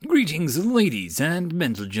Greetings ladies and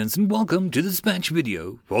gentlemen, and welcome to the dispatch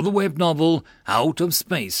video for the web novel Out of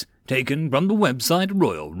Space, taken from the website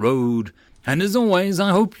Royal Road. And as always,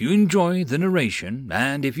 I hope you enjoy the narration,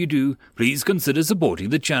 and if you do, please consider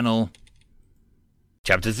supporting the channel.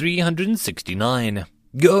 Chapter 369,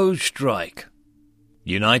 Go Strike.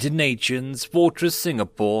 United Nations, Fortress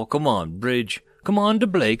Singapore, Command Bridge. Commander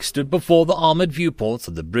Blake stood before the armored viewports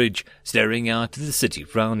of the bridge, staring out at the city,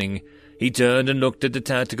 frowning. He turned and looked at the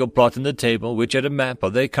tactical plot on the table, which had a map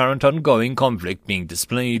of their current ongoing conflict being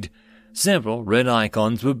displayed. Several red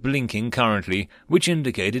icons were blinking currently, which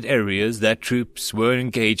indicated areas that troops were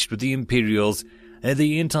engaged with the Imperials.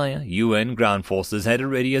 The entire UN ground forces had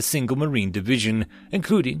already a single Marine division,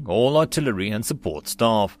 including all artillery and support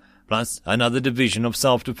staff, plus another division of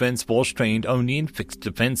self-defense force trained only in fixed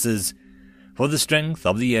defenses. For the strength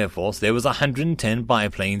of the Air Force, there was 110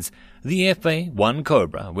 biplanes, the FA-1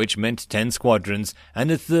 Cobra, which meant 10 squadrons,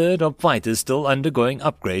 and a third of fighters still undergoing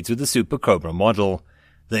upgrades with the Super Cobra model.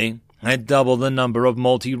 They had double the number of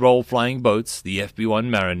multi-role flying boats, the FB-1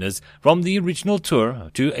 Mariners, from the original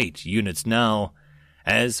tour to 8 units now.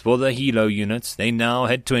 As for the Helo units, they now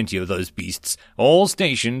had 20 of those beasts, all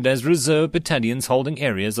stationed as reserve battalions holding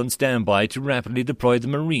areas on standby to rapidly deploy the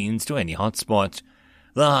Marines to any hotspot.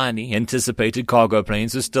 The highly anticipated cargo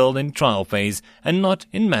planes were still in trial phase and not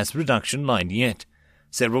in mass production line yet.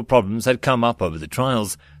 Several problems had come up over the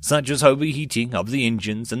trials, such as overheating of the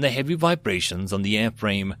engines and the heavy vibrations on the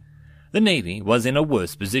airframe. The Navy was in a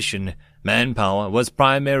worse position. Manpower was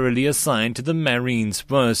primarily assigned to the Marines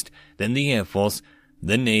first, then the Air Force.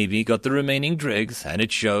 The Navy got the remaining dregs, and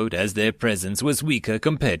it showed as their presence was weaker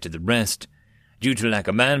compared to the rest. Due to lack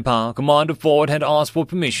of manpower, Commander Ford had asked for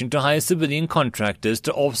permission to hire civilian contractors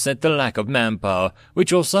to offset the lack of manpower,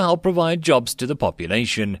 which also helped provide jobs to the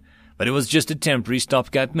population. But it was just a temporary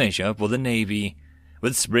stopgap measure for the Navy.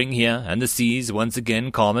 With spring here and the seas once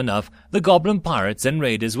again calm enough, the Goblin pirates and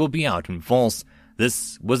raiders will be out in force.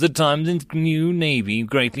 This was the time the new Navy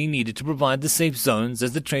greatly needed to provide the safe zones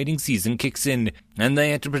as the trading season kicks in, and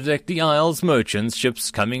they had to protect the Isles merchants'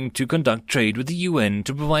 ships coming to conduct trade with the UN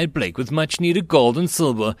to provide Blake with much-needed gold and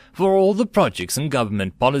silver for all the projects and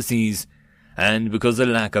government policies. And because of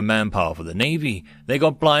the lack of manpower for the Navy, they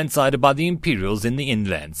got blindsided by the Imperials in the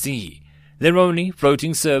Inland Sea. Their only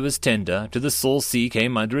floating service tender to the Salt Sea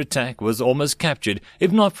came under attack was almost captured,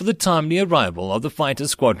 if not for the timely arrival of the fighter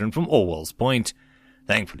squadron from Orwell's Point.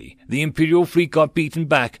 Thankfully, the Imperial fleet got beaten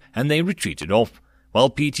back and they retreated off. While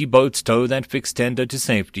PT boats towed that fixed tender to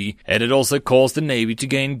safety, it had also caused the Navy to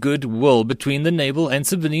gain goodwill between the naval and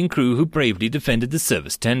civilian crew who bravely defended the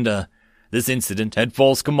service tender. This incident had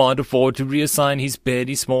forced Commander Ford to reassign his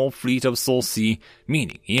barely small fleet of Salt Sea,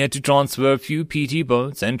 meaning he had to transfer a few PT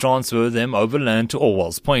boats and transfer them overland to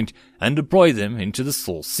Orwell's Point and deploy them into the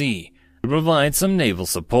Salt Sea to provide some naval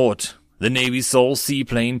support. The Navy's sole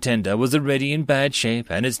seaplane tender was already in bad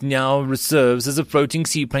shape, and it now serves as a floating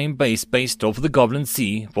seaplane base based off the Goblin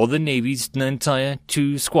Sea for the Navy's entire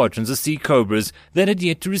 2 squadrons of Sea Cobras that had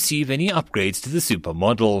yet to receive any upgrades to the Super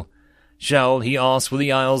model. Shall he ask for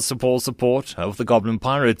the Isles' support of the Goblin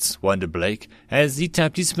pirates, wondered Blake, as he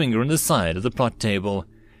tapped his finger on the side of the plot table.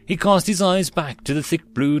 He cast his eyes back to the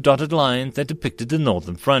thick blue dotted lines that depicted the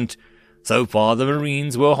northern front. So far, the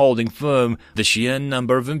Marines were holding firm. The sheer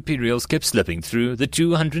number of Imperials kept slipping through the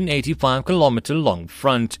 285-kilometer-long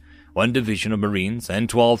front. 1 division of Marines and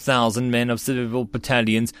 12,000 men of civil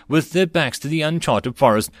battalions with their backs to the uncharted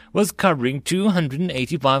forest was covering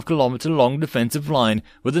 285-kilometer-long defensive line,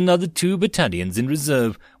 with another 2 battalions in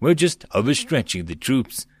reserve were just overstretching the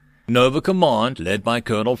troops. Nova Command, led by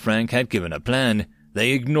Colonel Frank, had given a plan.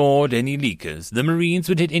 They ignored any leakers. The Marines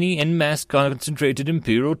would hit any en masse concentrated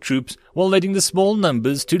Imperial troops while letting the small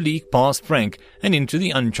numbers to leak past Frank and into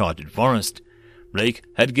the uncharted forest. Blake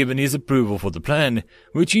had given his approval for the plan,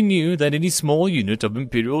 which he knew that any small unit of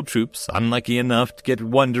Imperial troops, unlucky enough to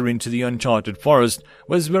wander into the uncharted forest,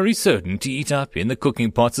 was very certain to eat up in the cooking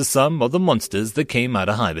pots of some of the monsters that came out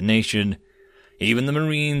of hibernation. Even the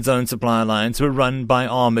Marines' own supply lines were run by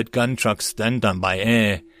armored gun trucks and done by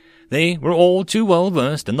air. They were all too well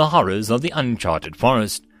versed in the horrors of the uncharted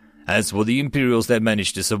forest. As for the Imperials that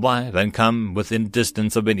managed to survive and come within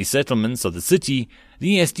distance of any settlements of the city,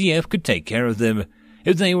 the SDF could take care of them.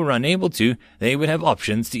 If they were unable to, they would have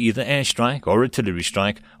options to either airstrike or artillery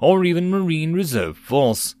strike, or even Marine Reserve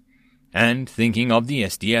Force. And thinking of the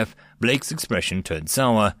SDF, Blake's expression turned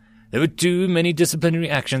sour. There were too many disciplinary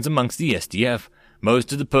actions amongst the SDF.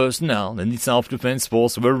 Most of the personnel in the self-defense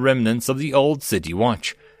force were remnants of the old City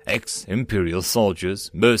Watch. Ex-Imperial soldiers,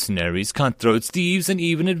 mercenaries, cutthroats, thieves, and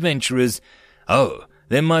even adventurers. Oh,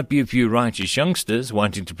 There might be a few righteous youngsters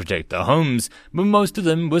wanting to protect their homes, but most of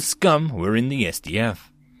them were scum who were in the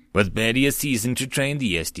SDF. With barely a season to train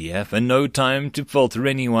the SDF and no time to filter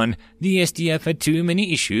anyone, the SDF had too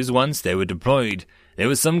many issues once they were deployed. There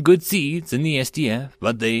were some good seeds in the SDF,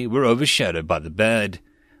 but they were overshadowed by the bad.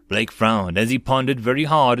 Blake frowned as he pondered very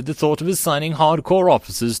hard at the thought of assigning hardcore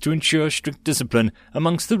officers to ensure strict discipline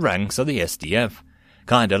amongst the ranks of the SDF.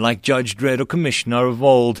 Kinda like Judge Dredd or Commissioner of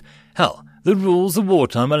old. Hell, the rules of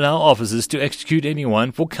wartime allow officers to execute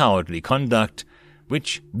anyone for cowardly conduct,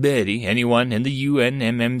 which barely anyone in the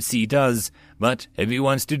UNMMC does, but if he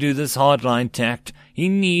wants to do this hardline tact, he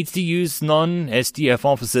needs to use non-SDF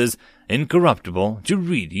officers, incorruptible, to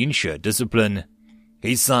really ensure discipline.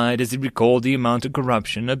 He sighed as he recalled the amount of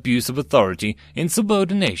corruption, abuse of authority,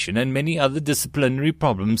 insubordination, and many other disciplinary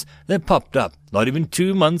problems that popped up not even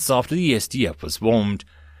 2 months after the SDF was formed.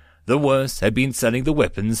 The worst had been selling the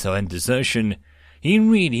weapons and desertion. He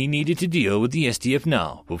really needed to deal with the SDF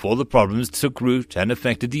now, before the problems took root and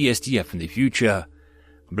affected the SDF in the future.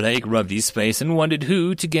 Blake rubbed his face and wondered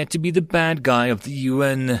who to get to be the bad guy of the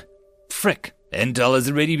UN. Frick, Intel is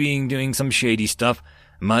already doing some shady stuff.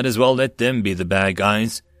 Might as well let them be the bad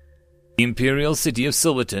guys. The imperial city of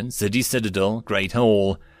Silverton, City Citadel, Great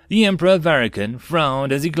Hall. The Emperor Varican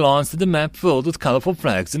frowned as he glanced at the map filled with colorful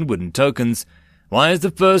flags and wooden tokens. Why is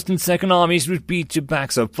the First and Second Armies retreat you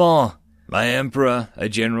back so far? My Emperor, a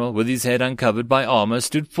general with his head uncovered by armor,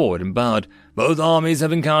 stood forward and bowed. Both armies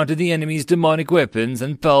have encountered the enemy's demonic weapons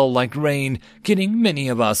and fell like rain, killing many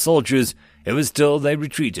of our soldiers. It was till they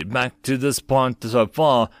retreated back to this point so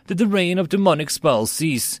far that the rain of demonic spells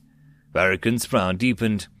cease. Varican's frown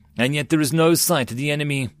deepened. And yet there is no sight of the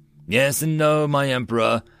enemy. Yes and no, my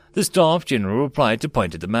Emperor. The staff general replied to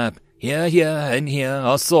point at the map. Here, and here,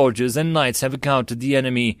 our soldiers and knights have encountered the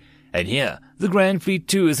enemy. And here, the Grand Fleet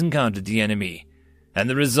too has encountered the enemy. And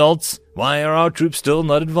the results? Why are our troops still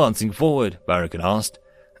not advancing forward? Varican asked.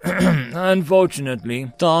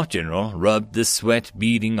 Unfortunately, Staff General rubbed the sweat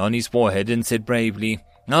beading on his forehead and said bravely,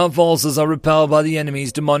 our forces are repelled by the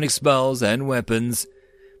enemy's demonic spells and weapons.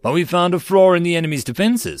 But we found a flaw in the enemy's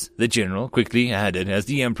defenses, the general quickly added as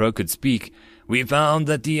the Emperor could speak. We found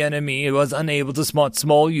that the enemy was unable to spot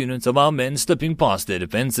small units of our men slipping past their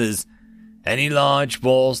defenses. Any large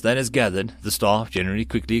force that has gathered, the staff generally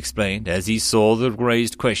quickly explained as he saw the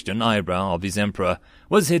raised question eyebrow of his Emperor,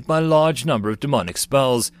 was hit by a large number of demonic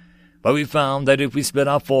spells. But we found that if we split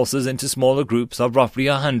our forces into smaller groups of roughly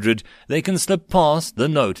 100, they can slip past the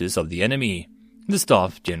notice of the enemy. The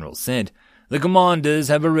staff general said, the commanders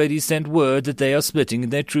have already sent word that they are splitting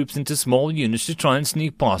their troops into small units to try and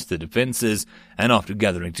sneak past the defenses, and after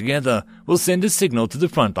gathering together, will send a signal to the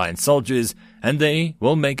frontline soldiers, and they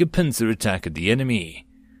will make a pincer attack at the enemy.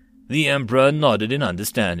 The Emperor nodded in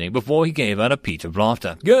understanding before he gave out a peat of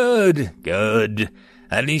laughter. Good.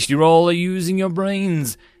 At least you all are using your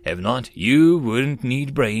brains. If not, you wouldn't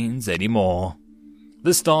need brains anymore.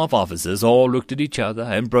 The staff officers all looked at each other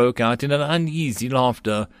and broke out in an uneasy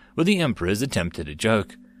laughter with the Emperor's attempt at a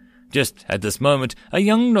joke. Just at this moment, a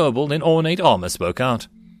young noble in ornate armor spoke out.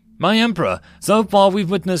 My Emperor, so far we've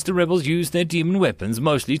witnessed the rebels use their demon weapons,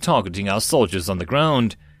 mostly targeting our soldiers on the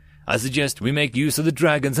ground. I suggest we make use of the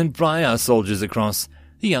dragons and fly our soldiers across,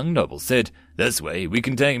 the young noble said. This way we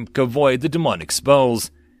can avoid the demonic spells.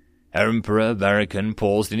 Emperor Varican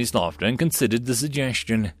paused in his laughter and considered the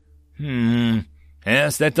suggestion.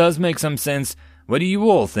 Yes, that does make some sense. What do you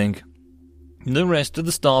all think? The rest of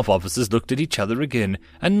the staff officers looked at each other again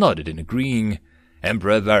and nodded in agreeing.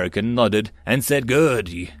 Emperor Varican nodded and said, Good.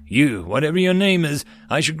 You, whatever your name is,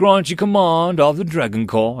 I should grant you command of the Dragon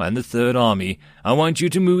Corps and the Third Army. I want you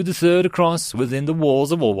to move the Third across within the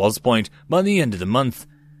walls of Orwell's Point by the end of the month.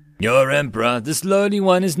 Your Emperor, this lowly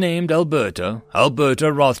one is named Alberto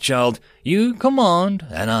Rothschild. You command,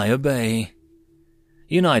 and I obey.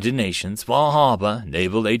 United Nations, Far Harbor,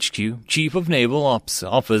 Naval HQ, Chief of Naval Ops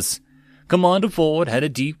Office. Commander Ford had a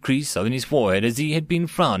deep crease on his forehead as he had been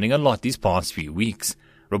frowning a lot these past few weeks.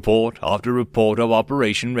 Report after report of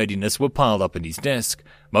operation readiness were piled up in his desk,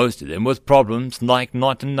 most of them with problems like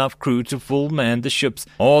not enough crew to full man the ships,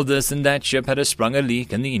 or this and that ship had sprung a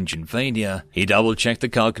leak and the engine failure. He double-checked the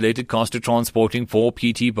calculated cost of transporting 4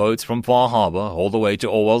 PT boats from Far Harbor all the way to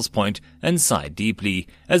Orwell's Point and sighed deeply,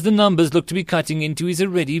 as the numbers looked to be cutting into his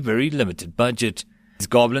already very limited budget. His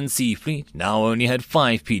Goblin Sea Fleet now only had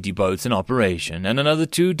 5 PT boats in operation and another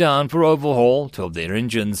 2 down for overhaul of their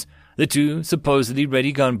engines. The 2 supposedly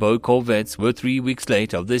ready gunboat corvettes were 3 weeks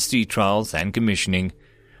late of their sea trials and commissioning.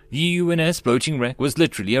 The UNS floating wreck was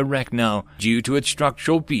literally a wreck now, due to its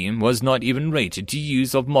structural beam was not even rated to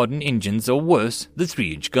use of modern engines or worse, the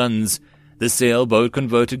 3-inch guns. The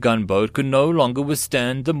sailboat-converted gunboat could no longer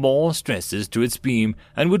withstand the more stresses to its beam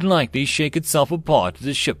and would likely shake itself apart if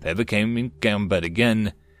the ship ever came in combat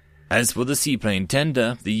again. As for the seaplane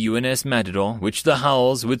tender, the UNS Matador, which the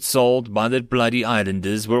hulls were sold by the bloody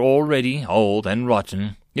islanders were already old and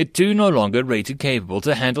rotten, it too no longer rated capable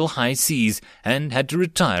to handle high seas and had to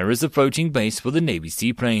retire as a floating base for the Navy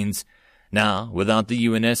seaplanes. Now, without the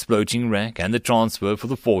UNS floating wreck and the transfer for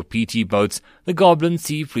the 4 PT boats, the Goblin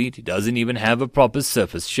Sea Fleet doesn't even have a proper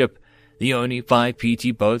surface ship. The only 5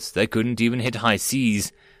 PT boats that couldn't even hit high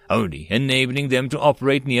seas, only enabling them to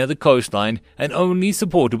operate near the coastline and only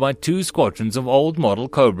supported by 2 squadrons of old model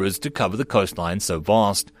Cobras to cover the coastline so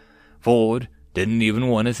vast. Ford didn't even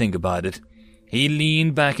want to think about it. He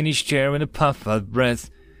leaned back in his chair in a puff of breath.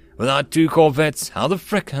 Without 2 corvettes, how the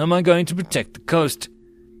frick am I going to protect the coast?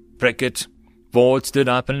 Prickett. Ford stood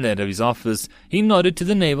up and led of his office. He nodded to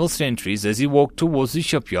the naval sentries as he walked towards the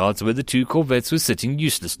shipyards where the 2 corvettes were sitting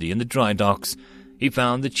uselessly in the dry docks. He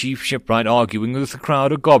found the chief shipwright arguing with a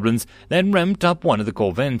crowd of goblins, then ramped up one of the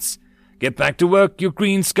corvettes. "Get back to work, you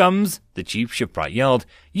green scums!" the chief shipwright yelled.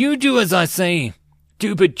 "You do as I say!"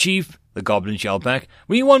 "Stupid chief!" the goblins yelled back.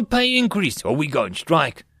 "We want pay increase, or we go on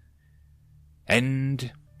strike!"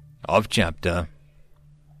 End of chapter.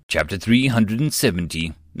 Chapter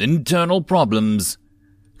 370. Internal Problems.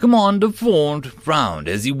 Commander Ford frowned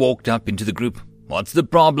as he walked up into the group. "What's the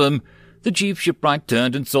problem?" The chief shipwright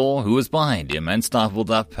turned and saw who was behind him and stifled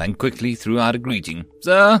up and quickly threw out a greeting.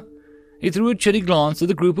 "Sir?" He threw a chilly glance at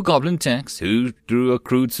the group of goblin techs, who drew a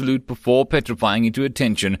crude salute before petrifying into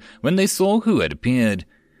attention when they saw who had appeared.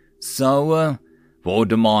 "So, Ford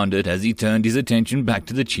demanded as he turned his attention back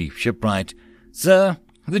to the chief shipwright. "Sir,"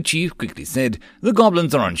 the chief quickly said, "the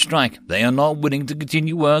goblins are on strike. They are not willing to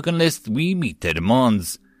continue work unless we meet their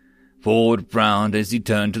demands." Ford frowned as he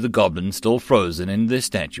turned to the goblins still frozen in their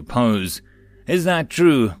statue pose. "Is that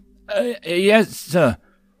true?" Yes, sir."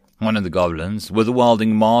 One of the goblins, with a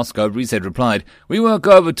welding mask over his head, replied, "We work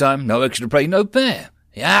overtime, no extra pay, no pay."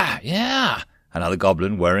 Yeah. Another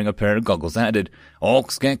goblin, wearing a pair of goggles, added,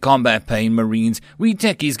 "Orcs get combat pay in Marines. We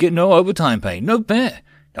techies get no overtime pay, no pay.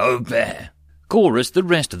 No pay." Chorused the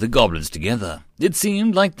rest of the goblins together. It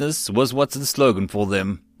seemed like this was what's the slogan for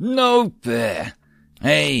them. No pay.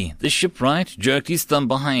 "Hey," the shipwright jerked his thumb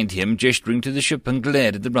behind him, gesturing to the ship and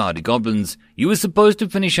glared at the rowdy goblins. "You were supposed to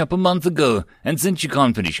finish up a month ago, and since you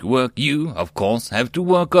can't finish your work, you, of course, have to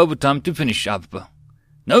work overtime to finish up."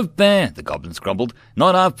 "No fair," the goblins grumbled.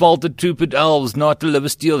 "Not our fault that stupid elves not deliver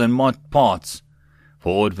steel and parts."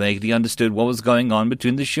 Ford vaguely understood what was going on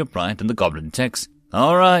between the shipwright and the goblin techs.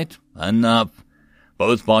 "All right, enough."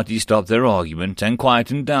 Both parties stopped their argument and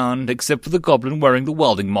quietened down, except for the goblin wearing the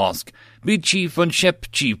welding mask. "Be chief on ship,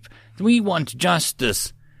 chief. We want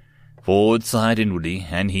justice." Ford sighed inwardly,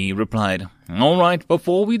 and he replied, "All right,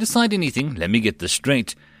 before we decide anything, let me get this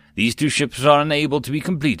straight. These 2 ships are unable to be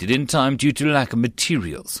completed in time due to lack of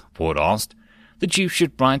materials," Ford asked. The chief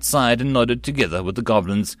shipwright sighed and nodded together with the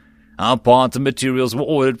goblins. "Our parts and materials were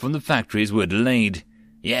ordered from the factories were delayed."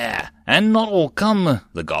 "Yeah, and not all come,"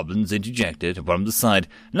 the goblins interjected from the side.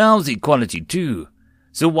 "Lousy quality, too."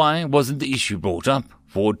 "So why wasn't the issue brought up?"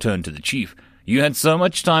 Ford turned to the chief. "You had so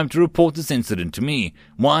much time to report this incident to me.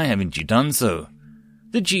 Why haven't you done so?"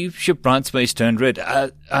 The chief shipwright's face turned red.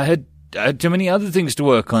 I had too many other things to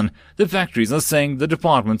work on. The factories are saying the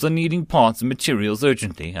departments are needing parts and materials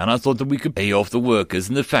urgently, and I thought that we could pay off the workers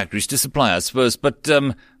in the factories to supply us first, but,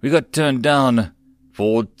 we got turned down."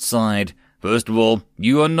 Ford sighed. "First of all,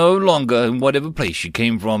 you are no longer in whatever place you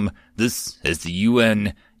came from. This is the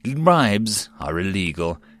UN. Bribes are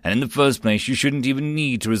illegal, and in the first place, you shouldn't even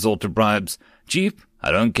need to resort to bribes. Chief,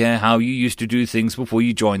 I don't care how you used to do things before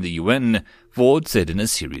you joined the UN," Ford said in a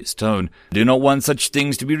serious tone. "I do not want such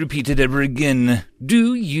things to be repeated ever again.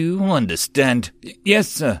 Do you understand?" "Yes,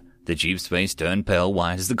 sir." The chief's face turned pale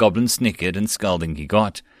white as the goblin snickered and scolding he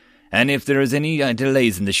got. "And if there is any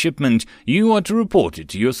delays in the shipment, you are to report it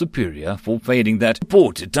to your superior for failing that.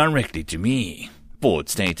 Report it directly to me," Ford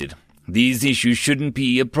stated. "These issues shouldn't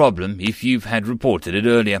be a problem if you've had reported it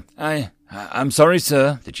earlier." I'm sorry,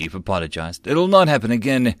 sir," the chief apologized. "It'll not happen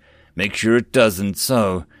again. Make sure it doesn't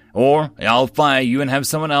or I'll fire you and have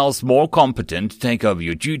someone else more competent to take over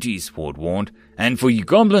your duties," Ford warned. "And for you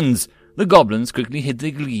goblins," the goblins quickly hid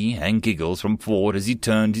their glee and giggles from Ford as he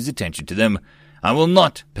turned his attention to them. "I will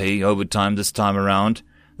not pay overtime this time around."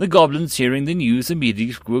 The goblins, hearing the news,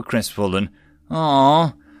 immediately grew crestfallen.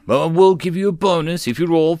 "Aw, but we'll give you a bonus if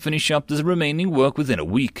you all finish up the remaining work within a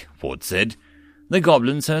week," Ford said. The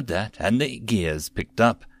goblins heard that, and their gears picked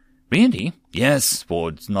up. "Really?" "Yes,"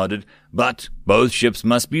 Ford nodded, "but both ships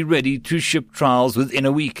must be ready to ship trials within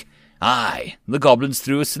a week. Aye, the goblins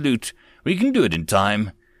threw a salute. We can do it in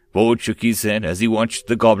time. Ford shook his head as he watched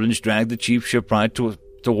the goblins drag the chief shipwright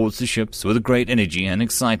towards the ships with great energy and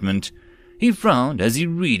excitement. He frowned as he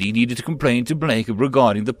really needed to complain to Blake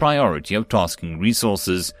regarding the priority of tasking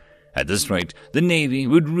resources. At this rate, the Navy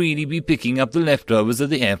would really be picking up the leftovers of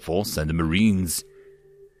the Air Force and the Marines.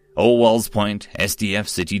 Orwell's Point, SDF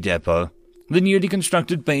City Depot. The newly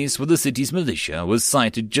constructed base for the city's militia was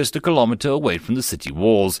sited just a kilometer away from the city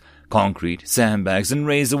walls. Concrete, sandbags, and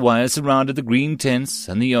razor wires surrounded the green tents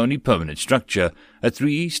and the only permanent structure, a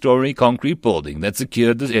 3-story concrete building that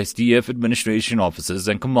secured the SDF administration offices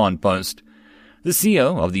and command post. The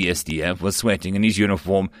CO of the SDF was sweating in his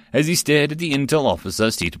uniform as he stared at the intel officer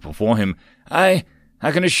seated before him. I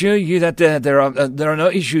can assure you that there are no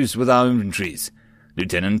issues with our inventories.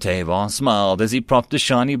 Lieutenant Tavar smiled as he propped the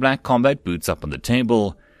shiny black combat boots up on the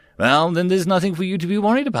table. Well, then there's nothing for you to be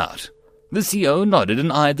worried about. The CO nodded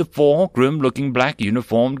and eyed the 4 grim-looking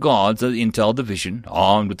black-uniformed guards of the Intel Division,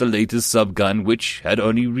 armed with the latest subgun which had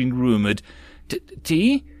only been rumored.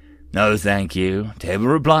 Tea? No, thank you, Tavar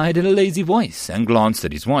replied in a lazy voice and glanced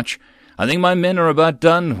at his watch. I think my men are about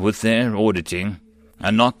done with their auditing.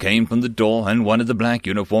 A knock came from the door, and one of the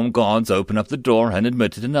black-uniformed guards opened up the door and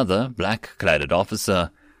admitted another black-cladded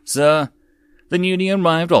officer. Sir? The newly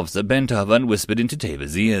arrived officer bent over and whispered into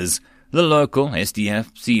Tavar's ears. The local SDF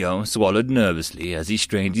CO swallowed nervously as he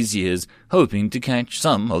strained his ears, hoping to catch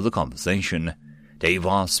some of the conversation.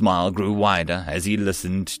 Tavar's smile grew wider as he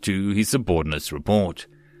listened to his subordinate's report.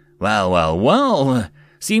 Well,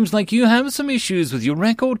 seems like you have some issues with your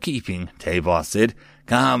record-keeping, Tavar said.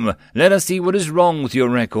 Come, let us see what is wrong with your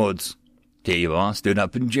records. Tavar stood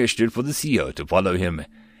up and gestured for the CO to follow him.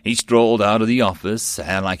 He strolled out of the office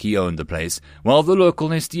like he owned the place, while the local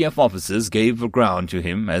SDF officers gave ground to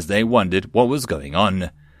him as they wondered what was going on.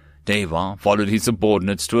 Tavar followed his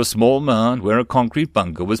subordinates to a small mound where a concrete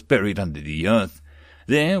bunker was buried under the earth.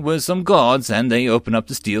 There were some guards, and they opened up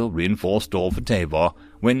the steel-reinforced door for Tavar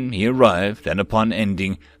when he arrived, and upon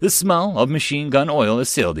ending, the smell of machine-gun oil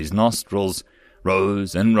assailed his nostrils.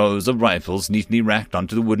 Rows and rows of rifles neatly racked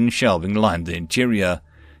onto the wooden shelving lined the interior.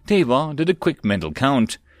 Tavar did a quick mental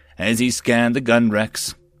count as he scanned the gun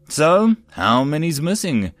racks. So, how many's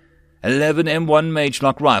missing? 11 M1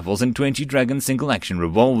 Magelock rifles and 20 Dragon single-action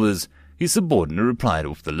revolvers. His subordinate replied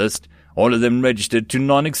off the list, all of them registered to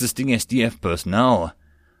non-existing SDF personnel.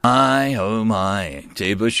 Oh my,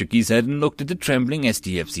 Tavar shook his head and looked at the trembling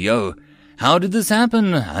SDF CO. How did this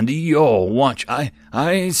happen under your watch?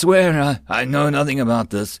 I swear I know nothing about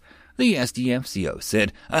this. The SDF CO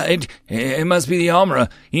said. It must be the armorer.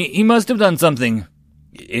 He must have done something.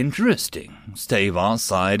 Interesting. Tavar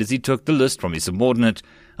sighed as he took the list from his subordinate.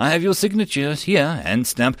 I have your signatures here and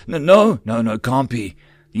stamp. No, can't be.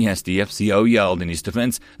 The SDF CO yelled in his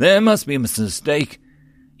defense. There must be a mistake.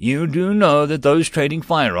 You do know that those trading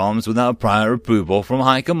firearms without prior approval from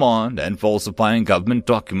High Command and falsifying government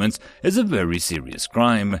documents is a very serious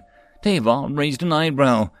crime. Tavar raised an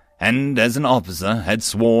eyebrow, and as an officer had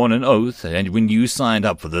sworn an oath when you signed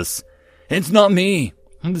up for this. It's not me.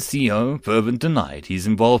 The CO fervently denied his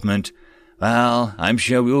involvement. Well, I'm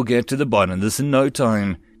sure we'll get to the bottom of this in no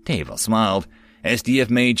time. Tavar smiled. SDF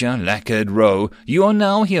Major Lackard Rowe, you are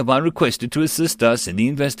now hereby requested to assist us in the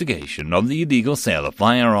investigation of the illegal sale of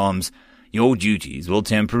firearms. Your duties will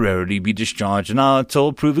temporarily be discharged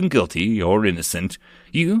until proven guilty or innocent.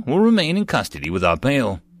 You will remain in custody without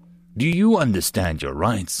bail. Do you understand your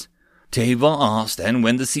rights? Tavar asked, and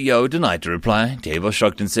when the CO denied to reply, Tavar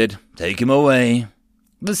shrugged and said, Take him away.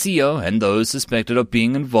 The CO and those suspected of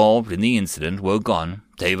being involved in the incident were gone.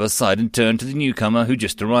 Tavar sighed and turned to the newcomer who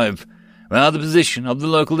just arrived. Well, the position of the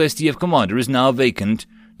local SDF commander is now vacant.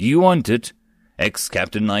 Do you want it?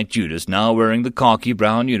 Ex-Captain Knight Judas, now wearing the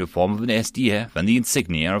khaki-brown uniform of an SDF and the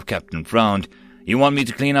insignia of Captain, frowned. You want me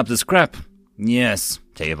to clean up this crap? Yes,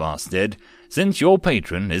 Tavar said. Since your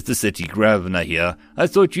patron is the city governor here, I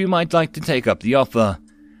thought you might like to take up the offer.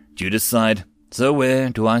 Judas sighed. So where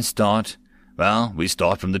do I start? Well, we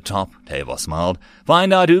start from the top, Tavar smiled.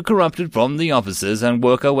 Find out who corrupted from the officers and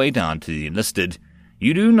work our way down to the enlisted.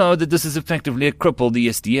 You do know that this is effectively a cripple the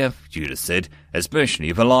SDF, Judas said, especially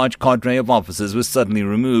if a large cadre of officers was suddenly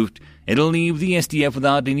removed. It'll leave the SDF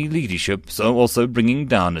without any leadership, so also bringing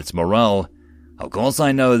down its morale. Of course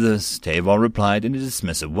I know this, Tavar replied in a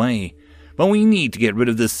dismissive way. But we need to get rid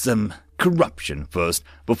of this, corruption first,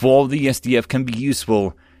 before the SDF can be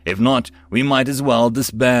useful. If not, we might as well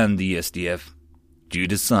disband the SDF.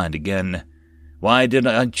 Judas sighed again. Why did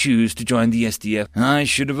I choose to join the SDF? I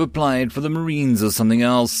should have applied for the Marines or something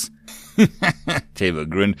else. Tavar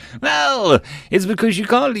grinned. Well, it's because you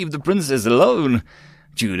can't leave the princess alone.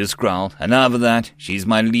 Judas growled. "Enough of that. She's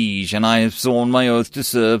my liege, and I have sworn my oath to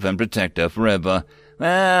serve and protect her forever."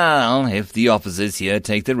 "Well, if the officers here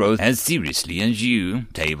take their oath as seriously as you,"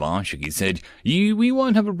 Tavar shook his head, "we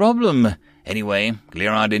won't have a problem. Anyway, clear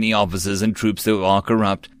out any officers and troops that are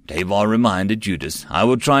corrupt," Tavar reminded Judas. "I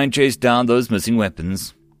will try and chase down those missing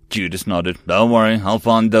weapons." Judas nodded. "Don't worry, I'll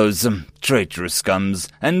find those traitorous scums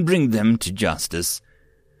and bring them to justice."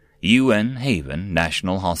 UN Haven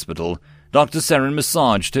National Hospital. Dr. Saren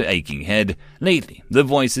massaged her aching head. Lately, the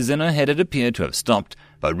voices in her head had appeared to have stopped,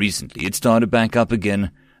 but recently it started back up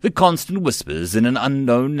again. The constant whispers in an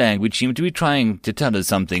unknown language seemed to be trying to tell her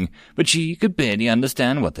something, but she could barely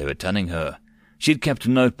understand what they were telling her. She had kept a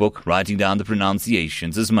notebook, writing down the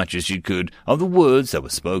pronunciations as much as she could of the words that were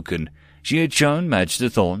spoken. She had shown Madge to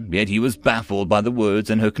Thorn, yet he was baffled by the words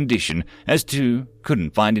and her condition, as to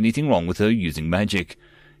couldn't find anything wrong with her using magic.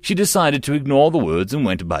 She decided to ignore the words and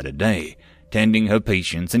went about her day, tending her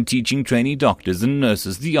patients and teaching trainee doctors and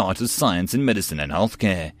nurses the art of science in medicine and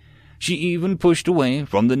healthcare. She even pushed away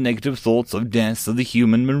from the negative thoughts of deaths of the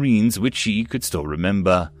human marines which she could still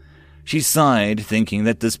remember. She sighed, thinking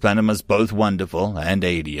that this planet was both wonderful and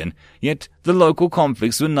alien, yet the local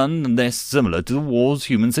conflicts were none less similar to the wars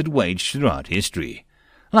humans had waged throughout history.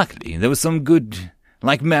 Luckily, there was some good,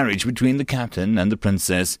 like marriage between the captain and the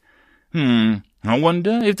princess. I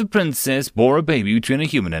wonder if the princess bore a baby between a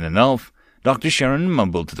human and an elf. Dr. Sharon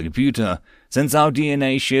mumbled to the computer. Since our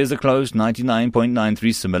DNA shares a close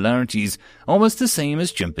 99.93 similarities, almost the same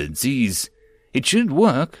as chimpanzees. It should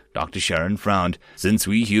work, Dr. Sharon frowned, since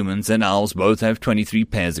we humans and owls both have 23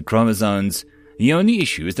 pairs of chromosomes. The only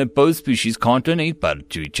issue is that both species can't donate blood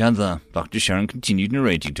to each other. Dr. Sharon continued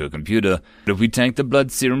narrating to a computer. But if we take the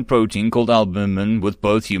blood serum protein called albumin, which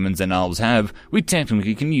both humans and owls have, we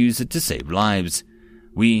technically can use it to save lives.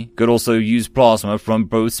 We could also use plasma from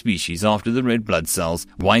both species after the red blood cells,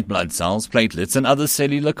 white blood cells, platelets, and other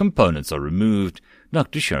cellular components are removed,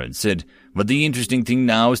 Dr. Sharon said. But the interesting thing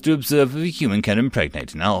now is to observe if a human can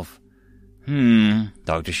impregnate an elf.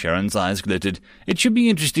 Dr. Sharon's eyes glittered. It should be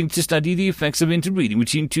interesting to study the effects of interbreeding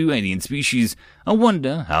between two alien species. I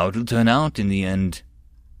wonder how it'll turn out in the end.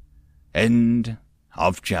 End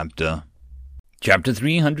of chapter. Chapter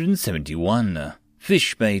 371.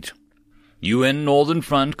 Fishbait. UN Northern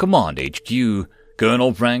Front Command HQ.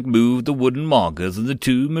 Colonel Frank moved the wooden markers of the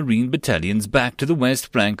two Marine battalions back to the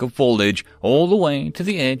west flank of Foliage, all the way to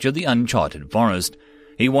the edge of the uncharted forest.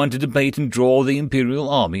 He wanted to bait and draw the Imperial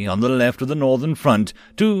Army on the left of the Northern Front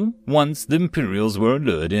to, once the Imperials were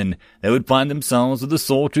lured in, they would find themselves with the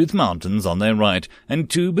Sawtooth Mountains on their right and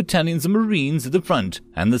two battalions of Marines at the front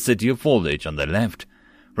and the city of Foliage on their left.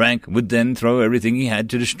 Frank would then throw everything he had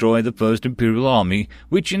to destroy the First Imperial Army,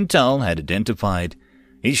 which Intel had identified.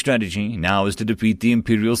 His strategy now is to defeat the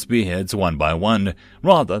Imperial spearheads one by one,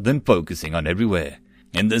 rather than focusing on everywhere.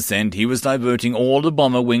 In this end, he was diverting all the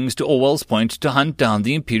bomber wings to Orwell's Point to hunt down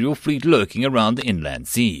the Imperial fleet lurking around the inland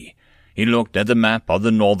sea. He looked at the map of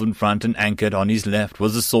the Northern Front, and anchored on his left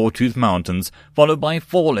was the Sawtooth Mountains, followed by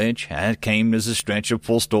Foliage, and came as a stretch of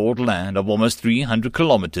forestaled land of almost 300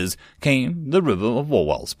 kilometers came the river of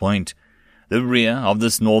Orwell's Point. The rear of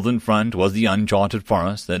this Northern Front was the uncharted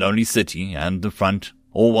forest, that only city, and the front,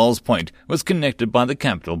 Orwell's Point, was connected by the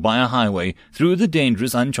capital by a highway through the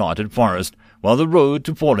dangerous uncharted forest, while the road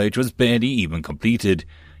to Foliage was barely even completed,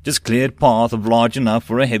 just cleared path of large enough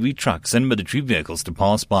for heavy trucks and military vehicles to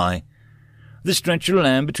pass by. The stretch of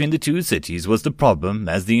land between the two cities was the problem,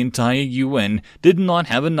 as the entire UN did not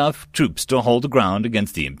have enough troops to hold the ground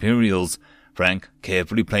against the Imperials. Frank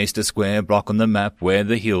carefully placed a square block on the map where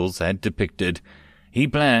the hills had depicted. He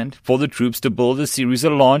planned for the troops to build a series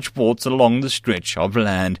of large forts along the stretch of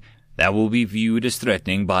land that will be viewed as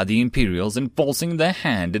threatening by the Imperials and forcing their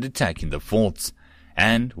hand at attacking the forts.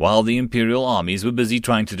 And while the Imperial armies were busy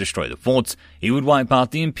trying to destroy the forts, he would wipe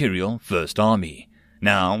out the Imperial First Army.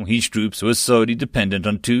 Now, his troops were solely dependent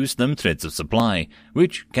on two slim threads of supply,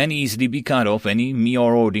 which can easily be cut off any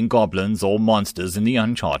marauding goblins or monsters in the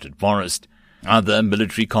uncharted forest. Other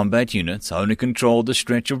military combat units only controlled the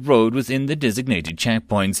stretch of road within the designated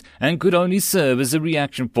checkpoints and could only serve as a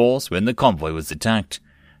reaction force when the convoy was attacked.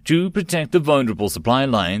 To protect the vulnerable supply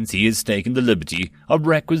lines, he has taken the liberty of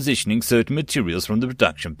requisitioning certain materials from the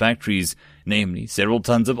production factories, namely several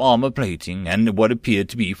tons of armor plating and what appeared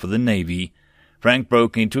to be for the Navy. Frank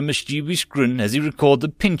broke into a mischievous grin as he recalled the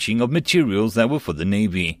pinching of materials that were for the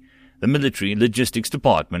Navy. The military logistics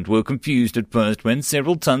department were confused at first when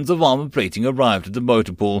several tons of armor plating arrived at the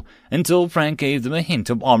motor pool, until Frank gave them a hint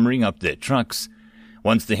of armoring up their trucks.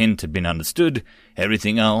 Once the hint had been understood,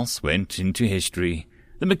 everything else went into history.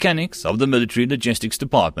 The mechanics of the military logistics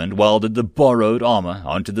department welded the borrowed armor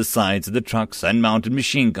onto the sides of the trucks and mounted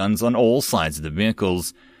machine guns on all sides of the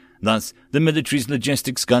vehicles. Thus, the military's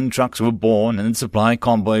logistics gun trucks were born, and the supply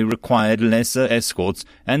convoy required lesser escorts,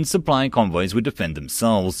 and supply convoys would defend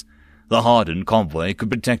themselves. The hardened convoy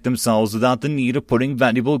could protect themselves without the need of putting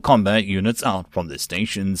valuable combat units out from their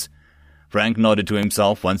stations. Frank nodded to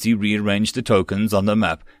himself once he rearranged the tokens on the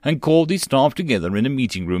map and called his staff together in a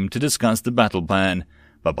meeting room to discuss the battle plan.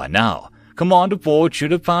 But by now, Commander Ford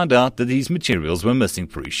should have found out that these materials were missing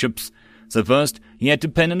for his ships. So first, he had to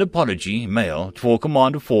pen an apology mail for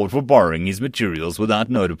Commander Ford for borrowing his materials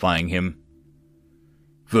without notifying him.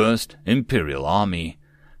 First Imperial Army.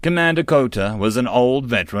 Commander Kota was an old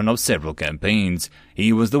veteran of several campaigns.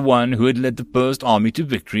 He was the one who had led the first army to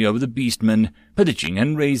victory over the Beastmen, pillaging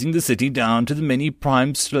and razing the city down to the many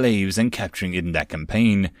prime slaves and capturing it in that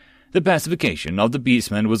campaign. The pacification of the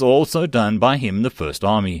Beastmen was also done by him in the First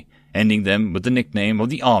Army, ending them with the nickname of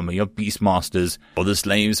the Army of Beastmasters, for the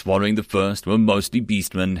slaves following the first were mostly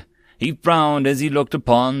beastmen. He frowned as he looked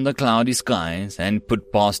upon the cloudy skies, and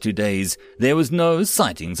put past 2 days there was no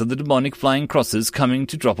sightings of the demonic flying crosses coming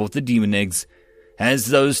to drop off the demon eggs, as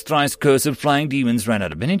those thrice-cursed flying demons ran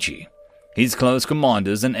out of energy. His close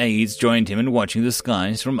commanders and aides joined him in watching the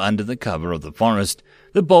skies from under the cover of the forest.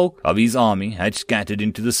 The bulk of his army had scattered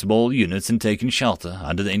into the small units and taken shelter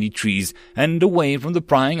under any trees and away from the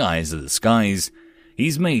prying eyes of the skies.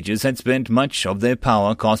 His mages had spent much of their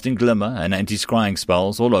power casting glimmer and anti-scrying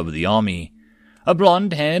spells all over the army. A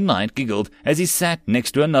blonde-haired knight giggled as he sat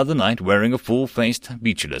next to another knight wearing a full-faced,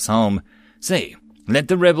 featureless helm. "Say, let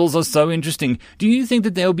the rebels are so interesting. Do you think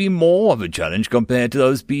that they'll be more of a challenge compared to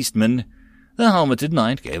those beastmen?" The helmeted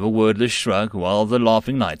knight gave a wordless shrug while the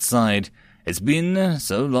laughing knight sighed. "It's been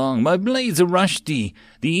so long, my blades are rusty.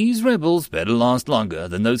 These rebels better last longer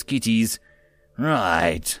than those kitties."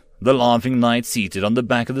 "Right." The laughing knight seated on the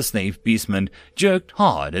back of the slave beastman jerked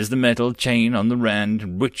hard as the metal chain on the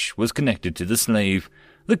rand which was connected to the slave.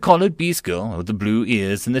 The collared beast girl with the blue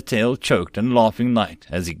ears and the tail choked and laughing knight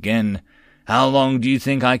as again. "How long do you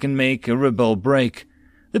think I can make a rebel break?"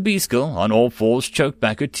 The beast girl on all fours choked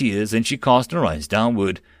back her tears, and she cast her eyes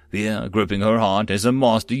downward, fear gripping her heart as her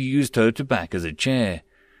master used her to back as a chair.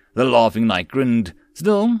 The laughing knight grinned.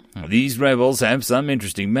 "Still, these rebels have some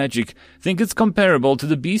interesting magic. Think it's comparable to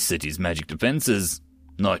the Beast City's magic defenses?"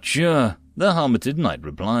 "Not sure," the helmeted knight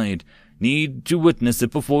replied. "Need to witness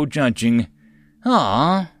it before judging."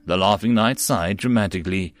 "Ah," the laughing knight sighed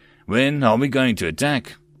dramatically. "When are we going to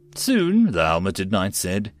attack?" "Soon," the helmeted knight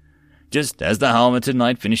said. Just as the helmeted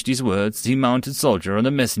knight finished his words, the mounted soldier on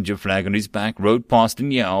the messenger flag on his back rode past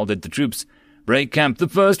and yelled at the troops. "Break camp, the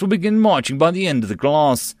first will begin marching by the end of the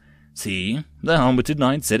glass." "See," the helmeted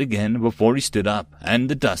knight said again before he stood up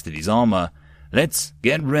and dusted his armor. "Let's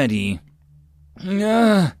get ready."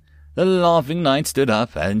 The laughing knight stood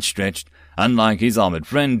up and stretched. Unlike his armored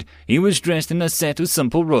friend, he was dressed in a set of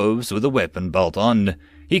simple robes with a weapon belt on.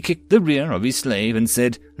 He kicked the rear of his slave and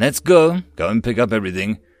said, "Let's go. Go and pick up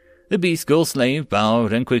everything." The beast girl slave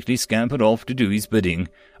bowed and quickly scampered off to do his bidding,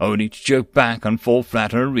 only to jerk back and fall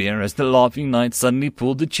flat on her rear as the laughing knight suddenly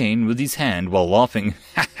pulled the chain with his hand while laughing.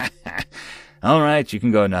 "All right, you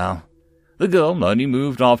can go now." The girl only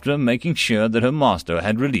moved after making sure that her master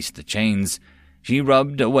had released the chains. She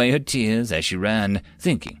rubbed away her tears as she ran,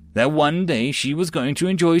 thinking that one day she was going to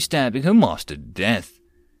enjoy stabbing her master to death.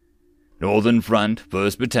 Northern Front,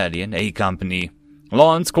 1st Battalion, A Company.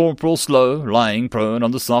 Lance Corporal Slow, lying prone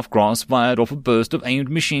on the soft grass, fired off a burst of aimed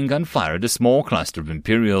machine gun fire at a small cluster of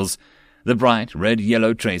Imperials. The bright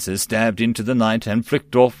red-yellow tracers stabbed into the night and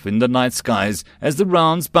flicked off in the night skies as the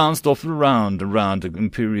rounds bounced off around the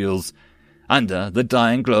Imperials. Under the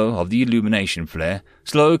dying glow of the illumination flare,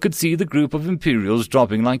 Slow could see the group of Imperials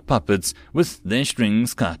dropping like puppets with their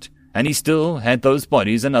strings cut, and he still had those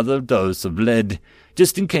bodies another dose of lead,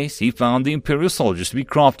 just in case he found the Imperial soldiers to be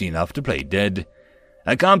crafty enough to play dead.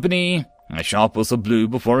 "A company!" A sharp whistle blew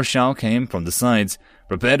before a shout came from the sides.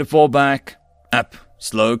 "Prepare to fall back." "Up!"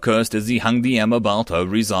 Slow cursed as he hung the ammo belt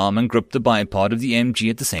over his arm and gripped the bipod of the MG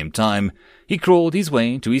at the same time. He crawled his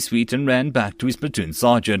way to his feet and ran back to his platoon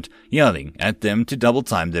sergeant, yelling at them to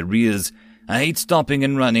double-time their rears. "I hate stopping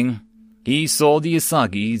and running." He saw the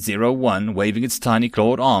Isagi 01 waving its tiny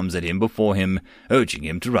clawed arms at him before him, urging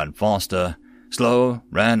him to run faster. Slow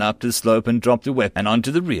ran up to the slope and dropped the weapon onto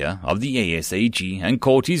the rear of the ASAG and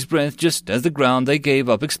caught his breath just as the ground they gave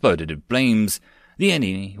up exploded in flames. The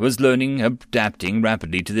enemy was learning, adapting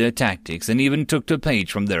rapidly to their tactics, and even took a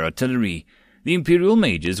page from their artillery. The Imperial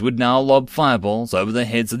mages would now lob fireballs over the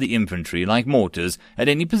heads of the infantry like mortars at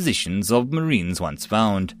any positions of Marines once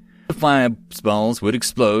found. The fire spells would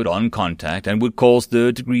explode on contact and would cause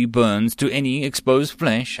third-degree burns to any exposed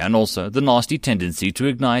flesh, and also the nasty tendency to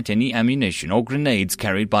ignite any ammunition or grenades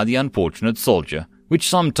carried by the unfortunate soldier, which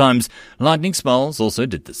sometimes lightning spells also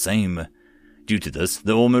did the same. Due to this,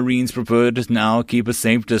 the all Marines preferred to now keep a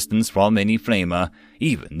safe distance from any flamer.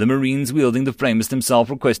 Even the Marines wielding the flamers themselves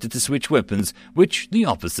requested to switch weapons, which the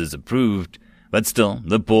officers approved. But still,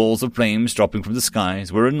 the balls of flames dropping from the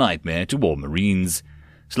skies were a nightmare to all Marines.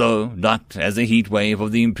 Slow ducked as a heat wave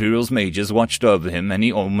of the Imperial's majors watched over him, and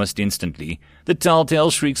he almost instantly, the telltale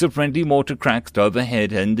shrieks of friendly mortar cracked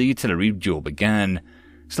overhead and the artillery duel began.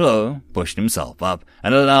 Slow pushed himself up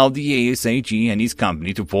and allowed the ASAG and his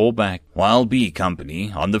company to fall back, while B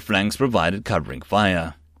Company on the flanks provided covering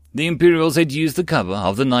fire. The Imperials had used the cover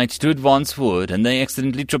of the night to advance forward, and they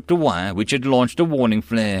accidentally tripped a wire which had launched a warning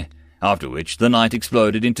flare, after which the night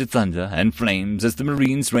exploded into thunder and flames as the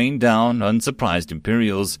Marines rained down on surprised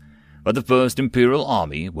Imperials. But the 1st Imperial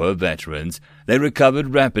Army were veterans. They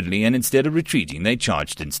recovered rapidly, and instead of retreating, they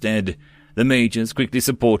charged instead. The majors quickly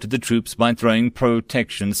supported the troops by throwing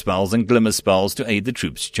protection spells and glimmer spells to aid the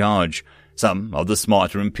troops' charge. Some of the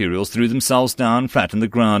smarter Imperials threw themselves down flat on the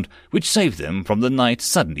ground, which saved them from the night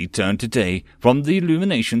suddenly turned to day from the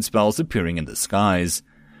illumination spells appearing in the skies.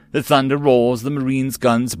 The thunder roars, the Marines'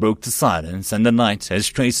 guns broke to silence, and the night as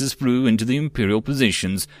tracers flew into the Imperial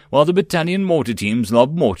positions, while the battalion mortar teams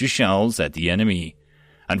lobbed mortar shells at the enemy.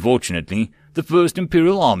 Unfortunately, the 1st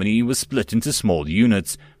Imperial Army was split into small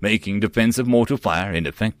units, making defensive mortar fire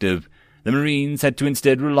ineffective. The Marines had to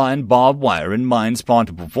instead rely on barbed wire and mines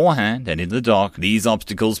planted beforehand, and in the dark, these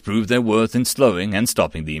obstacles proved their worth in slowing and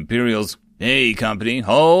stopping the Imperials. "Hey, company,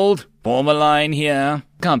 hold! Form a line here!"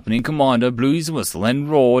 Company commander blew his whistle and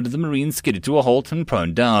roared. The Marines skidded to a halt and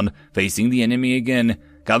prone down, facing the enemy again.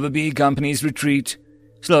 "Cover B Company's retreat."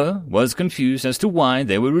 Slow was confused as to why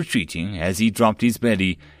they were retreating. As he dropped his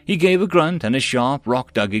belly, he gave a grunt and a sharp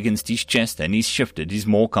rock dug against his chest, and he shifted his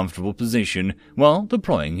more comfortable position while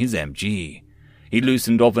deploying his MG. He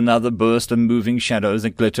loosened off another burst of moving shadows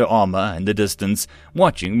and glitter armor in the distance,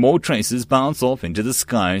 watching more tracers bounce off into the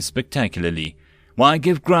sky spectacularly. Why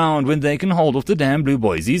give ground when they can hold off the damn blue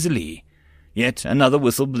boys easily? Yet another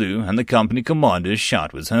whistle blew, and the company commander's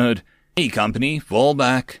shout was heard. "Hey, company, fall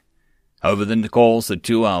back." Over the course of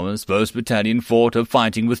 2 hours, 1st Battalion fought a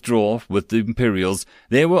fighting withdrawal with the Imperials.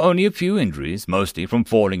 There were only a few injuries, mostly from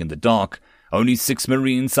falling in the dark. Only 6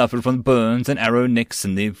 Marines suffered from burns and arrow nicks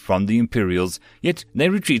from the Imperials, yet they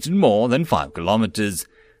retreated more than 5 kilometers.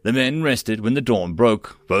 The men rested when the dawn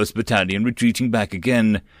broke, 1st Battalion retreating back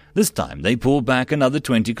again. This time they pulled back another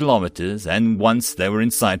 20 kilometers, and once they were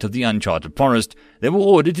in sight of the uncharted forest, they were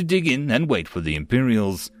ordered to dig in and wait for the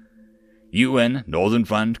Imperials. UN Northern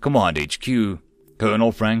Front Command HQ.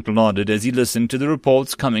 Colonel Frank nodded as he listened to the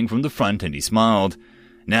reports coming from the front, and he smiled.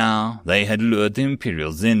 Now they had lured the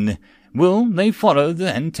Imperials in. Will they follow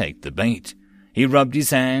and take the bait? He rubbed his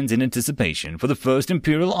hands in anticipation for the 1st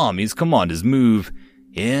Imperial Army's commander's move.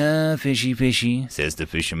 "Here, fishy, fishy," says the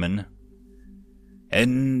fisherman.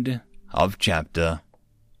 End of chapter.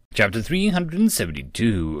 Chapter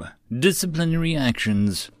 372. Disciplinary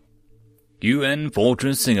Actions. UN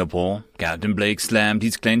Fortress, Singapore. Captain Blake slammed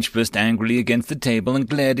his clenched fist angrily against the table and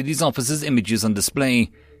glared at his officers' images on display.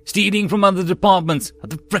 "Stealing from other departments! What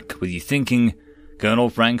the frick were you thinking?" Colonel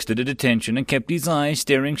Frank stood at attention and kept his eyes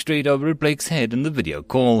staring straight over at Blake's head in the video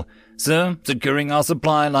call. "Sir, securing our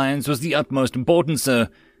supply lines was the utmost importance, sir."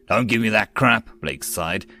 "Don't give me that crap," Blake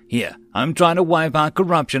sighed. "Here, I'm trying to wipe out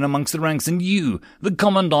corruption amongst the ranks, and you, the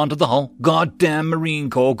commandant of the whole goddamn Marine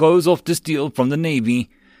Corps, goes off to steal from the Navy.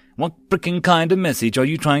 What frickin' kind of message are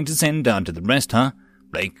you trying to send down to the rest, huh?"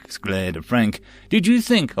 Blake glared at Frank. "Did you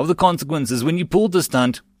think of the consequences when you pulled the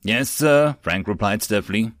stunt?" "Yes, sir," Frank replied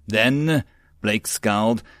stiffly. "Then," Blake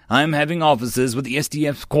scowled, "I'm having officers with the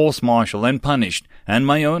SDF's course-martial and punished, and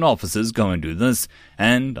my own officers go and do this,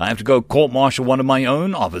 and I have to go court-martial one of my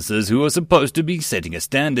own officers who are supposed to be setting a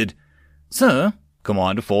standard." "Sir,"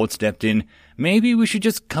 Commander Ford stepped in, "maybe we should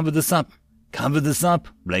just cover this up." "Cover this up?"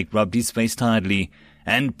 Blake rubbed his face tiredly.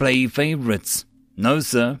 "And play favorites." "No,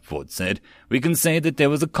 sir," Ford said. "We can say that there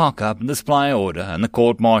was a cock-up in the supply order, and the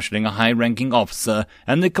court-martialing a high-ranking officer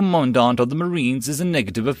and the commandant of the Marines is a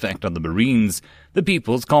negative effect on the Marines, the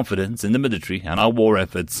people's confidence in the military and our war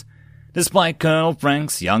efforts." Despite Colonel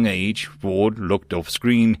Frank's young age, Ford looked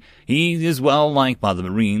off-screen. He is well liked by the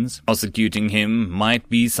Marines. Prosecuting him might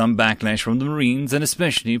be some backlash from the Marines, and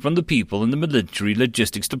especially from the people in the military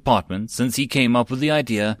logistics department, since he came up with the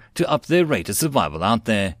idea to up their rate of survival out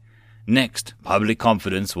there. Next, public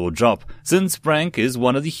confidence will drop, since Frank is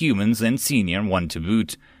one of the humans and senior one to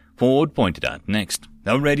boot. Ford pointed out next.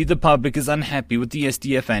 Already the public is unhappy with the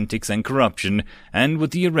SDF antics and corruption, and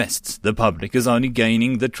with the arrests, the public is only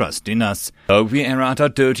gaining the trust in us. So if we air out our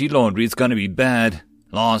dirty laundry, it's going to be bad.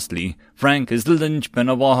 Lastly, Frank is the linchpin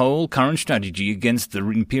of our whole current strategy against the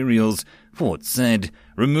Imperials, Ford said.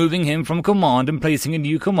 Removing him from command and placing a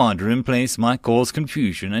new commander in place might cause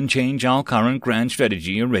confusion and change our current grand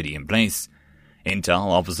strategy already in place. Intel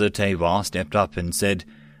Officer Tavar stepped up and said,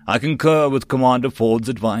 I concur with Commander Ford's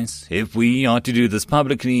advice. If we are to do this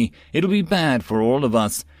publicly, it'll be bad for all of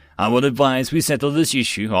us. I will advise we settle this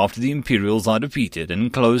issue after the Imperials are defeated in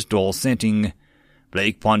closed-door setting.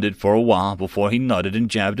 Blake pondered for a while before he nodded and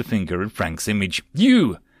jabbed a finger at Frank's image.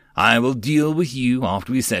 You! I will deal with you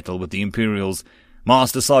after we settle with the Imperials.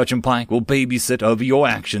 Master Sergeant Pike will babysit over your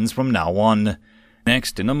actions from now on.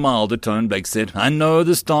 Next, in a milder tone, Blake said, I know at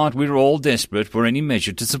the start we were all desperate for any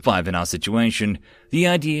measure to survive in our situation. The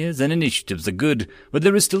ideas and initiatives are good, but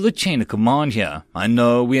there is still a chain of command here. I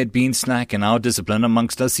know we had been slack in our discipline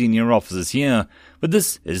amongst our senior officers here, but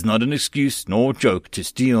this is not an excuse nor joke to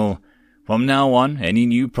steal. From now on, any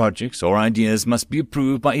new projects or ideas must be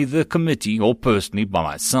approved by either committee or personally by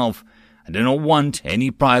myself. I do not want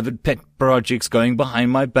any private pet projects going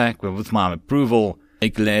behind my back with my approval. They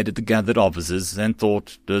glared at the gathered officers and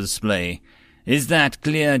thought to display. Is that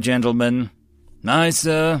clear, gentlemen? Aye,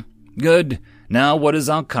 sir. Good. Now what is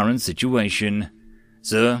our current situation?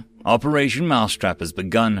 Sir, Operation Mousetrap has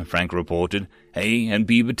begun, Frank reported. A and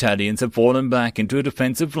B battalions have fallen back into a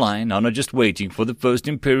defensive line and are just waiting for the 1st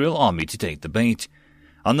Imperial Army to take the bait.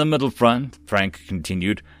 On the middle front, Frank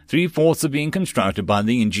continued, 3 forts are being constructed by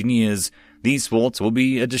the engineers. These forts will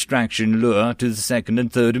be a distraction lure to the 2nd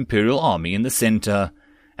and 3rd Imperial Army in the center.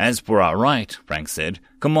 As for our right, Frank said,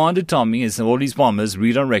 Commander Tommy has all his bombers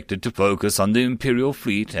redirected to focus on the Imperial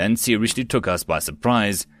fleet and seriously took us by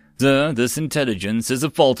surprise. Sir, this intelligence is a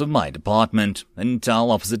fault of my department.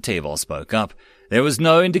 Intel Officer Tavar spoke up. There was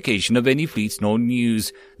no indication of any fleets nor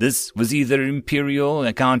news. This was either Imperial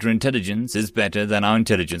counterintelligence is better than our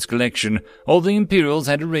intelligence collection, or the Imperials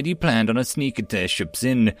had already planned on a sneak attack ships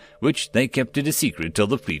in, which they kept it a secret till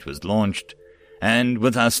the fleet was launched. And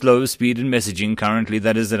with our slow speed and messaging currently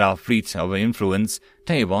that is at our fleet of influence,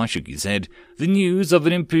 Tavar shook his head. The news of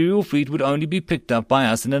an Imperial fleet would only be picked up by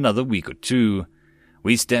us in another week or 2.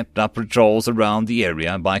 We stepped up patrols around the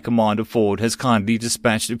area by Commander Ford has kindly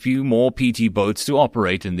dispatched a few more PT boats to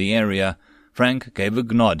operate in the area. Frank gave a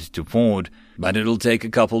nod to Ford, but it'll take a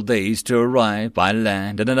couple days to arrive by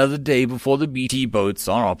land and another day before the PT boats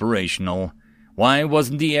are operational. Why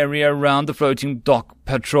wasn't the area around the floating dock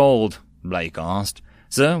patrolled? Blake asked.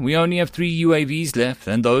 Sir, we only have 3 UAVs left,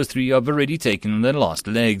 and those 3 have already taken their last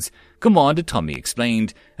legs, Commander Tommy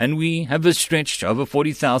explained, and we have a stretch over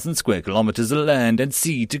 40,000 square kilometers of land and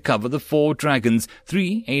sea to cover the 4 Dragons,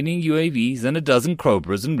 3 alien UAVs, and a dozen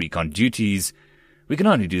Cobras and recon duties. We can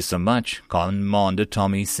only do so much, Commander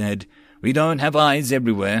Tommy said. We don't have eyes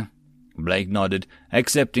everywhere. Blake nodded,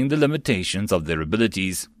 accepting the limitations of their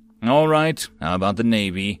abilities. All right, how about the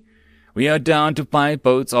Navy? We are down to 5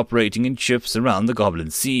 boats operating in ships around the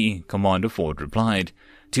Goblin Sea, Commander Ford replied.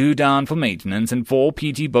 2 down for maintenance and 4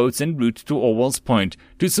 PT boats en route to Orwell's Point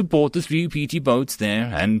to support the 3 PT boats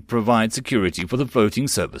there and provide security for the floating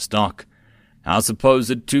service dock. Our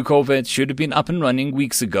supposed 2 corvettes should have been up and running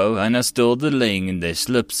weeks ago and are still delaying in their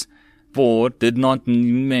slips. Ford did not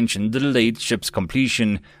mention the delayed ship's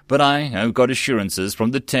completion, but I have got assurances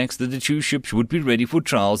from the techs that the 2 ships would be ready for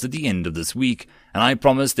trials at the end of this week, and I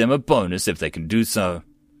promised them a bonus if they can do so.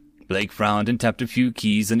 Blake frowned and tapped a few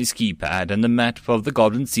keys on his keypad, and the map of the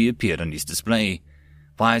Goblin Sea appeared on his display.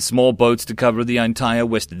 5 small boats to cover the entire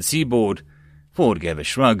western seaboard. Ford gave a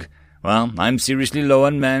shrug. Well, I'm seriously low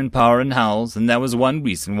on manpower and howls, and that was one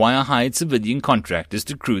reason why I hired civilian contractors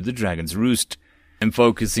to crew the Dragon's Roost. And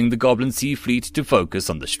focusing the Goblin Sea fleet to focus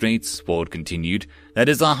on the Straits, Ford continued. That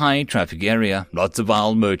is a high-traffic area, lots of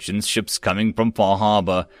Isle merchants, ships coming from Far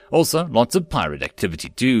Harbor, also lots of pirate activity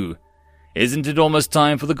too. Isn't it almost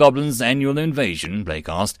time for the Goblins' annual invasion? Blake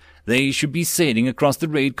asked. They should be sailing across the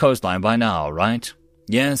raid coastline by now, right?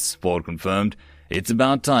 Yes, Ford confirmed. It's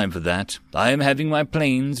about time for that. I am having my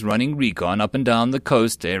planes running recon up and down the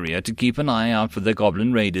coast area to keep an eye out for the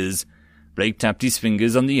Goblin raiders. Blake tapped his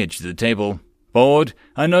fingers on the edge of the table. Ford,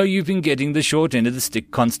 I know you've been getting the short end of the stick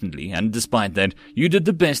constantly, and despite that, you did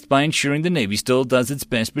the best by ensuring the Navy still does its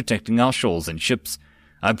best protecting our shoals and ships.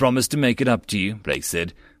 I promise to make it up to you, Blake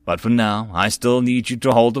said, but for now, I still need you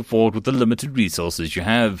to hold the fort with the limited resources you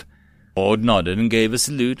have. Ford nodded and gave a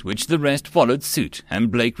salute, which the rest followed suit, and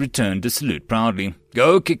Blake returned to salute proudly.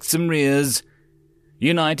 Go kick some rears!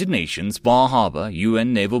 United Nations, Bar Harbor,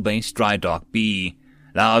 UN Naval Base, Dry Dock B.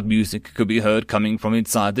 Loud music could be heard coming from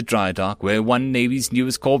inside the dry dock where one Navy's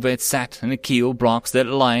newest corvette sat in a keel blocks that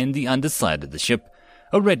lined the underside of the ship.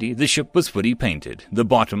 Already the ship was fully painted. The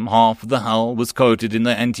bottom half of the hull was coated in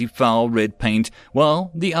the anti-foul red paint,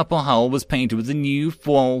 while the upper hull was painted with the new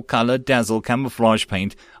fall-color dazzle camouflage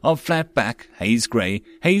paint of flat black, haze grey,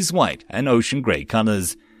 haze white, and ocean grey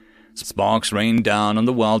colors. Sparks rained down on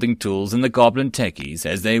the welding tools and the goblin techies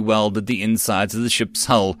as they welded the insides of the ship's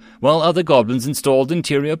hull, while other goblins installed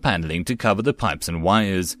interior paneling to cover the pipes and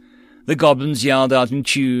wires. The goblins yelled out in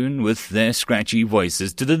tune with their scratchy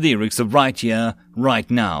voices to the lyrics of Right Here, Right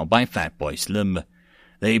Now by Fatboy Slim.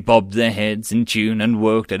 They bobbed their heads in tune and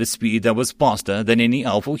worked at a speed that was faster than any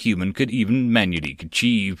alpha human could even manually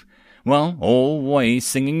achieve, while always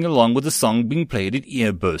singing along with the song being played at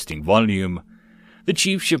ear-bursting volume. The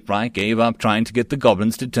chief shipwright gave up trying to get the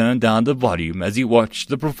goblins to turn down the volume as he watched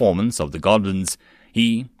the performance of the goblins.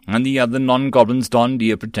 He and the other non-goblins donned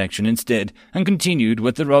ear protection instead and continued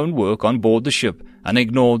with their own work on board the ship and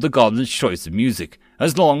ignored the goblins' choice of music,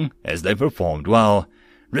 as long as they performed well.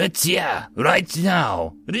 Right here, right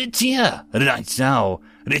now, right here, right now,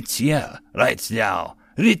 right here, right now,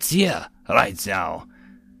 right here, right now.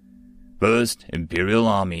 First Imperial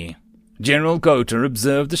Army. General Coulter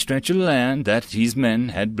observed the stretch of land that his men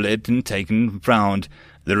had bled and taken frowned.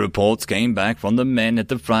 The reports came back from the men at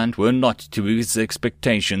the front were not to his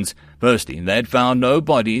expectations. Firstly, they had found no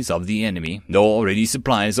bodies of the enemy, nor any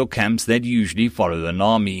supplies or camps that usually follow an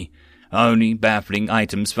army. Only baffling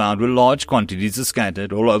items found were large quantities of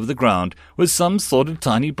scattered all over the ground, with some sort of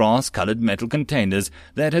tiny brass-colored metal containers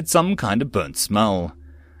that had some kind of burnt smell.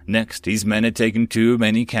 Next, his men had taken too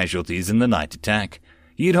many casualties in the night attack.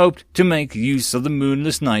 He had hoped to make use of the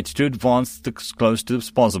moonless night to advance as close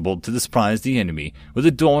as possible to surprise the enemy with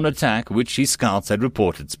a dawn attack which his scouts had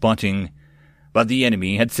reported spotting. But the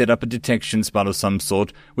enemy had set up a detection spell of some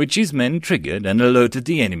sort, which his men triggered and alerted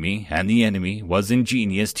the enemy, and the enemy was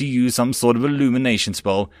ingenious to use some sort of illumination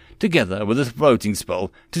spell, together with a floating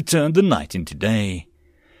spell, to turn the night into day.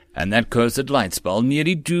 And that cursed light spell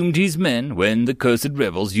nearly doomed his men when the cursed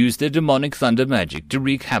rebels used their demonic thunder magic to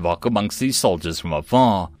wreak havoc amongst these soldiers from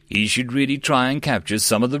afar. He should really try and capture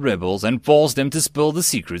some of the rebels and force them to spill the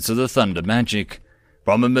secrets of the thunder magic.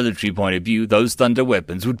 From a military point of view, those thunder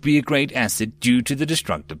weapons would be a great asset due to the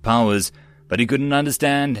destructive powers, but he couldn't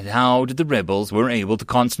understand how the rebels were able to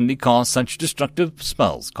constantly cast such destructive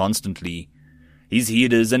spells constantly. His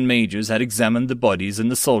healers and mages had examined the bodies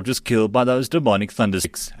and the soldiers killed by those demonic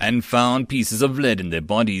thundersticks and found pieces of lead in their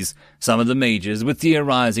bodies. Some of the mages were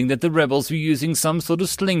theorizing that the rebels were using some sort of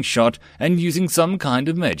slingshot and using some kind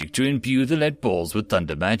of magic to imbue the lead balls with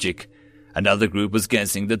thunder magic. Another group was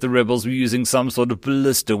guessing that the rebels were using some sort of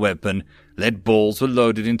ballista weapon. Lead balls were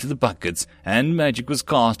loaded into the buckets and magic was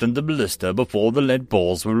cast on the ballista before the lead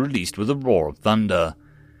balls were released with a roar of thunder.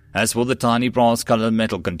 As for the tiny brass-colored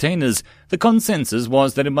metal containers, the consensus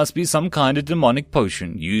was that it must be some kind of demonic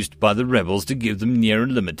potion used by the rebels to give them near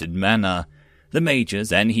unlimited mana. The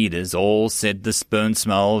mages and healers all said the burn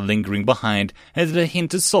smell lingering behind had a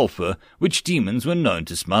hint of sulfur, which demons were known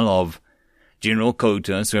to smell of. General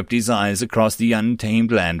Coulter swept his eyes across the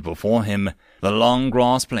untamed land before him. The long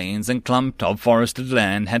grass plains and clump of forested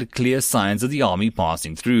land had clear signs of the army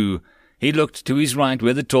passing through. He looked to his right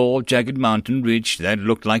where the tall, jagged mountain ridge that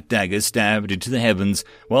looked like daggers stabbed into the heavens,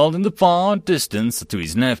 while in the far distance to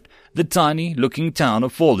his left, the tiny-looking town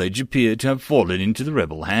of Fallage appeared to have fallen into the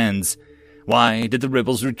rebel hands. Why did the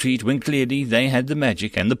rebels retreat when clearly they had the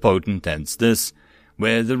magic and the potent as this?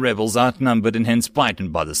 Were the rebels outnumbered and hence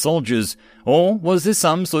frightened by the soldiers, or was there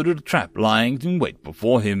some sort of trap lying in wait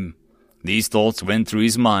before him? These thoughts went through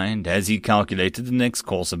his mind as he calculated the next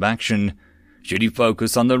course of action. Should he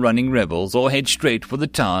focus on the running rebels or head straight for the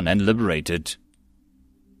town and liberate it?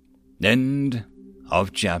 End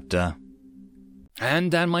of chapter.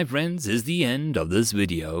 And that, my friends, is the end of this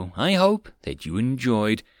video. I hope that you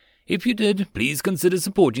enjoyed. If you did, please consider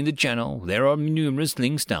supporting the channel. There are numerous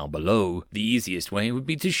links down below. The easiest way would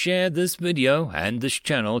be to share this video and this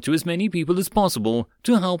channel to as many people as possible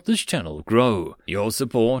to help this channel grow. Your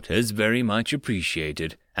support is very much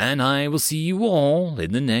appreciated, and I will see you all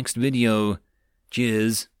in the next video.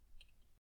 Cheers.